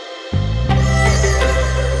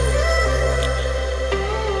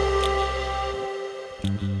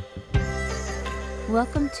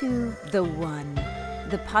Welcome to The One,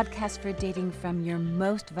 the podcast for dating from your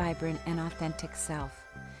most vibrant and authentic self.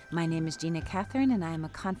 My name is Gina Catherine, and I am a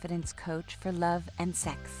confidence coach for love and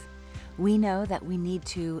sex. We know that we need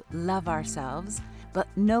to love ourselves, but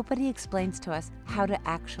nobody explains to us how to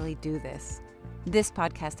actually do this. This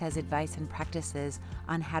podcast has advice and practices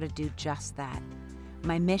on how to do just that.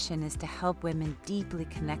 My mission is to help women deeply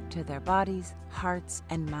connect to their bodies, hearts,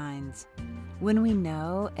 and minds. When we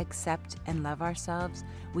know, accept, and love ourselves,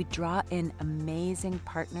 we draw in amazing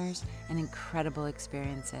partners and incredible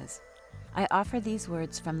experiences. I offer these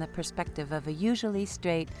words from the perspective of a usually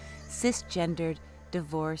straight, cisgendered,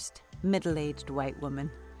 divorced, middle-aged white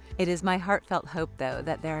woman. It is my heartfelt hope, though,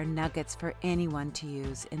 that there are nuggets for anyone to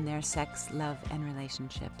use in their sex, love, and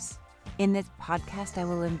relationships. In this podcast, I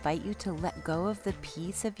will invite you to let go of the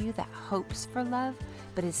piece of you that hopes for love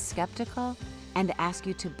but is skeptical, and ask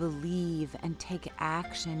you to believe and take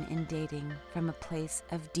action in dating from a place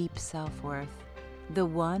of deep self-worth. The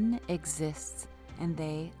one exists, and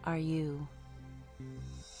they are you.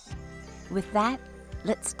 With that,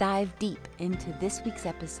 let's dive deep into this week's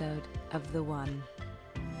episode of The One.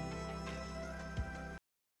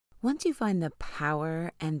 Once you find the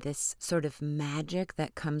power and this sort of magic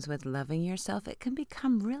that comes with loving yourself, it can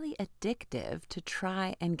become really addictive to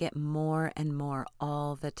try and get more and more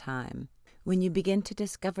all the time. When you begin to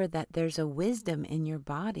discover that there's a wisdom in your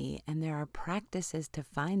body and there are practices to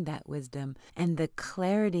find that wisdom and the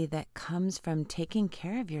clarity that comes from taking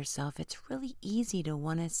care of yourself, it's really easy to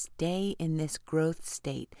want to stay in this growth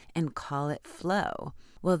state and call it flow.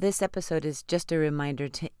 Well, this episode is just a reminder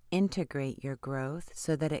to integrate your growth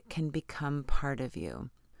so that it can become part of you.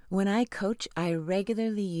 When I coach, I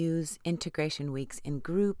regularly use integration weeks in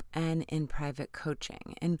group and in private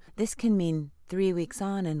coaching. And this can mean 3 weeks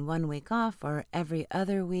on and 1 week off, or every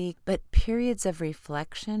other week, but periods of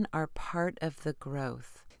reflection are part of the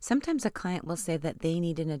growth. Sometimes a client will say that they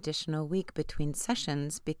need an additional week between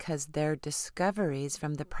sessions because their discoveries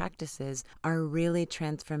from the practices are really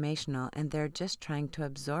transformational and they're just trying to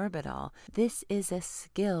absorb it all. This is a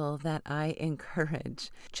skill that I encourage.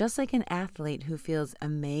 Just like an athlete who feels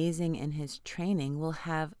amazing in his training will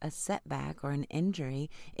have a setback or an injury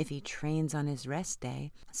if he trains on his rest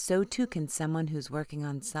day, so too can someone who's working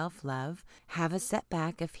on self-love have a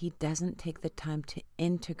setback if he doesn't take the time to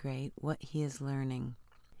integrate what he is learning.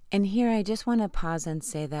 And here I just want to pause and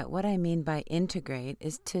say that what I mean by integrate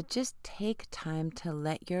is to just take time to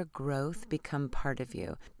let your growth become part of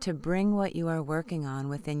you, to bring what you are working on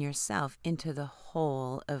within yourself into the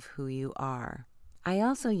whole of who you are. I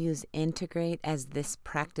also use integrate as this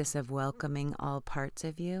practice of welcoming all parts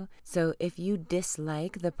of you. So if you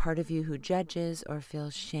dislike the part of you who judges or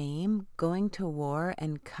feels shame, going to war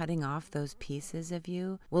and cutting off those pieces of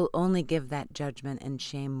you will only give that judgment and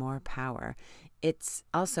shame more power. It's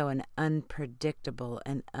also an unpredictable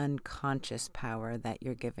and unconscious power that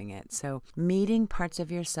you're giving it. So meeting parts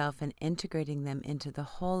of yourself and integrating them into the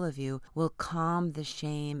whole of you will calm the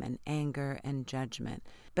shame and anger and judgment.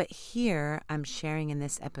 But here I'm sharing in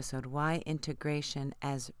this episode why integration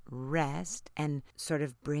as rest and sort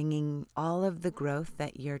of bringing all of the growth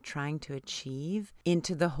that you're trying to achieve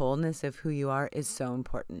into the wholeness of who you are is so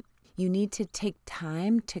important. You need to take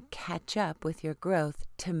time to catch up with your growth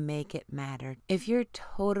to make it matter. If you're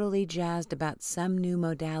totally jazzed about some new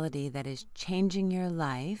modality that is changing your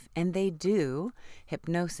life, and they do,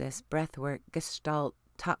 hypnosis, breathwork, gestalt,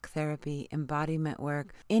 talk therapy, embodiment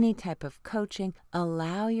work, any type of coaching,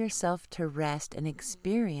 allow yourself to rest and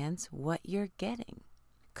experience what you're getting.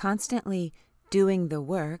 Constantly doing the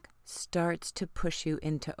work starts to push you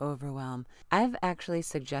into overwhelm. I've actually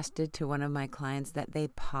suggested to one of my clients that they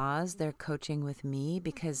pause their coaching with me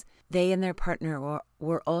because they and their partner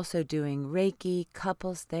were also doing Reiki,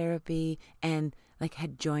 couples therapy, and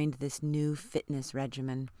had joined this new fitness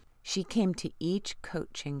regimen. She came to each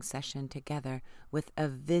coaching session together with a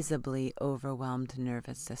visibly overwhelmed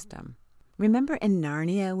nervous system. Remember in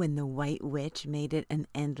Narnia when the White Witch made it an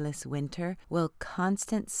endless winter? Well,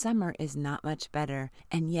 constant summer is not much better,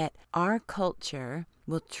 and yet our culture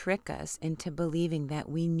will trick us into believing that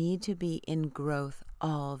we need to be in growth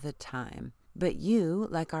all the time. But you,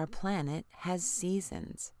 like our planet, has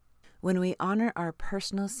seasons. When we honor our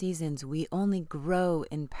personal seasons, we only grow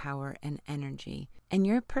in power and energy. And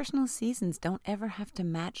your personal seasons don't ever have to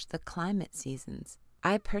match the climate seasons.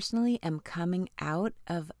 I personally am coming out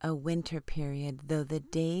of a winter period, though the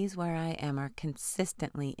days where I am are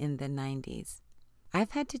consistently in the 90s. I've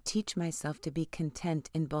had to teach myself to be content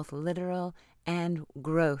in both literal and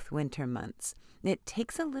growth winter months. It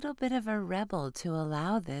takes a little bit of a rebel to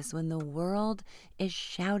allow this when the world is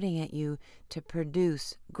shouting at you to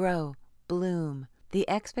produce, grow, bloom, The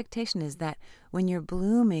expectation is that when you're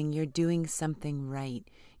blooming, you're doing something right.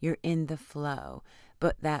 You're in the flow.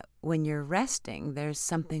 But that when you're resting, there's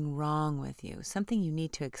something wrong with you, something you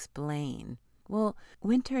need to explain. Well,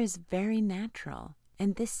 winter is very natural,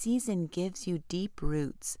 and this season gives you deep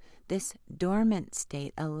roots. This dormant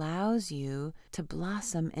state allows you to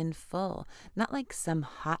blossom in full, not like some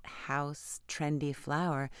hothouse trendy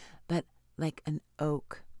flower, but like an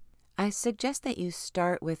oak. I suggest that you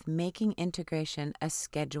start with making integration a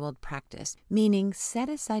scheduled practice, meaning set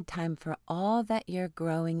aside time for all that you're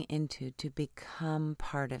growing into to become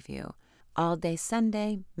part of you. All day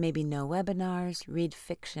Sunday, maybe no webinars, read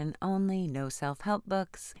fiction only, no self-help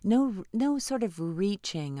books, no sort of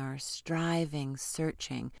reaching or striving,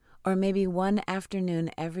 searching. Or maybe one afternoon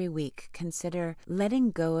every week, consider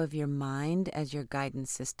letting go of your mind as your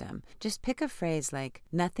guidance system. Just pick a phrase like,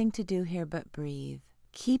 nothing to do here but breathe.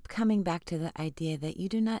 Keep coming back to the idea that you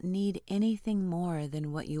do not need anything more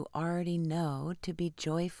than what you already know to be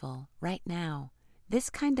joyful right now. This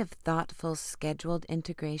kind of thoughtful, scheduled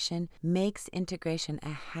integration makes integration a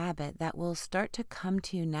habit that will start to come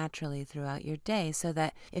to you naturally throughout your day, so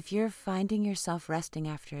that if you're finding yourself resting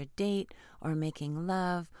after a date or making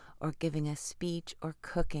love or giving a speech or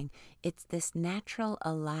cooking, it's this natural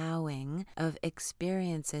allowing of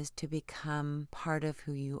experiences to become part of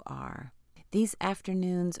who you are. These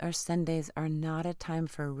afternoons or Sundays are not a time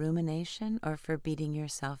for rumination or for beating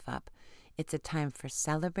yourself up. It's a time for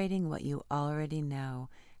celebrating what you already know,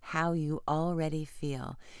 how you already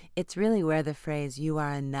feel. It's really where the phrase, you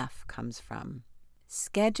are enough, comes from.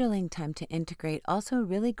 Scheduling time to integrate also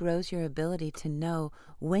really grows your ability to know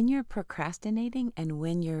when you're procrastinating and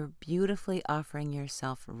when you're beautifully offering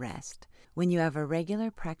yourself rest. When you have a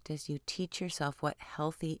regular practice, you teach yourself what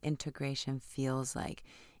healthy integration feels like.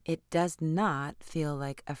 It does not feel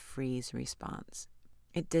like a freeze response.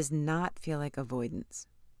 It does not feel like avoidance.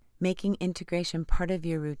 Making integration part of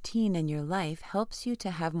your routine and your life helps you to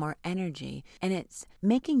have more energy, and it's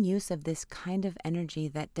making use of this kind of energy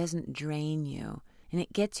that doesn't drain you. And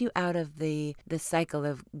it gets you out of the cycle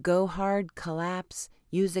of go hard, collapse,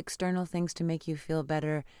 use external things to make you feel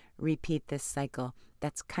better, repeat this cycle.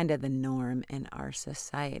 That's kind of the norm in our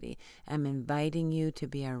society. I'm inviting you to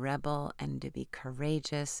be a rebel and to be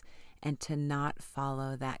courageous and to not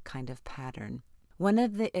follow that kind of pattern. One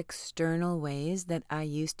of the external ways that I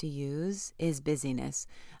used to use is busyness.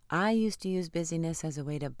 I used to use busyness as a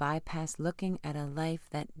way to bypass looking at a life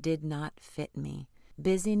that did not fit me.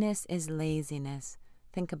 Busyness is laziness.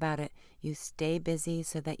 Think about it. You stay busy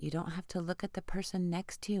so that you don't have to look at the person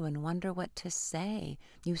next to you and wonder what to say.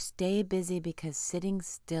 You stay busy because sitting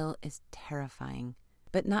still is terrifying.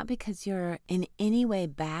 But not because you're in any way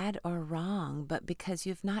bad or wrong, but because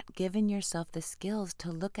you've not given yourself the skills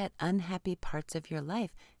to look at unhappy parts of your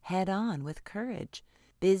life head on with courage.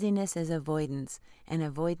 Busyness is avoidance, and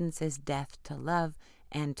avoidance is death to love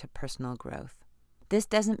and to personal growth. This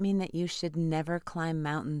doesn't mean that you should never climb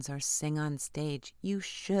mountains or sing on stage. You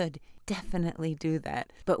should definitely do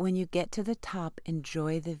that. But when you get to the top,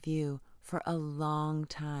 enjoy the view for a long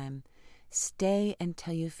time. Stay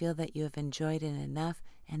until you feel that you have enjoyed it enough,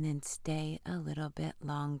 and then stay a little bit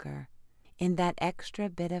longer. In that extra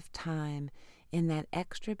bit of time, in that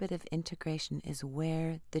extra bit of integration is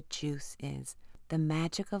where the juice is. The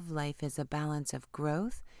magic of life is a balance of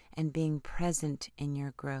growth and being present in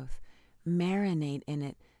your growth. Marinate in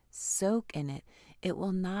it, soak in it. It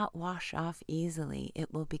will not wash off easily.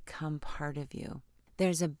 It will become part of you.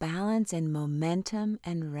 There's a balance in momentum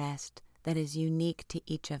and rest that is unique to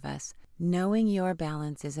each of us. Knowing your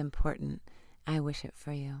balance is important. I wish it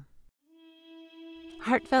for you.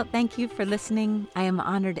 Heartfelt thank you for listening. I am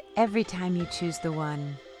honored every time you choose the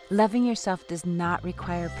one. Loving yourself does not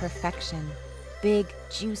require perfection. Big,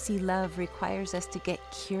 juicy love requires us to get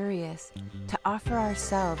curious, to offer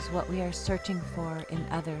ourselves what we are searching for in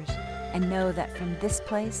others, and know that from this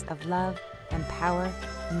place of love and power,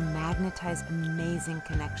 you magnetize amazing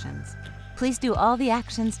connections. Please do all the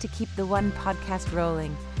actions to keep the One podcast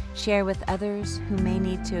rolling. Share with others who may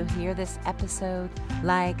need to hear this episode.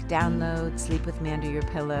 Like, download, sleep with me under your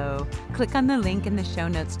pillow. Click on the link in the show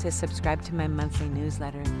notes to subscribe to my monthly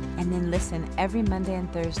newsletter. And then listen every Monday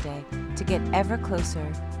and Thursday to get ever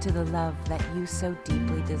closer to the love that you so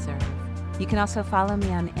deeply deserve. You can also follow me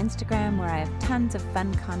on Instagram, where I have tons of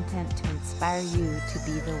fun content to inspire you to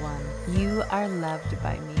be the one. You are loved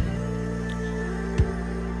by me.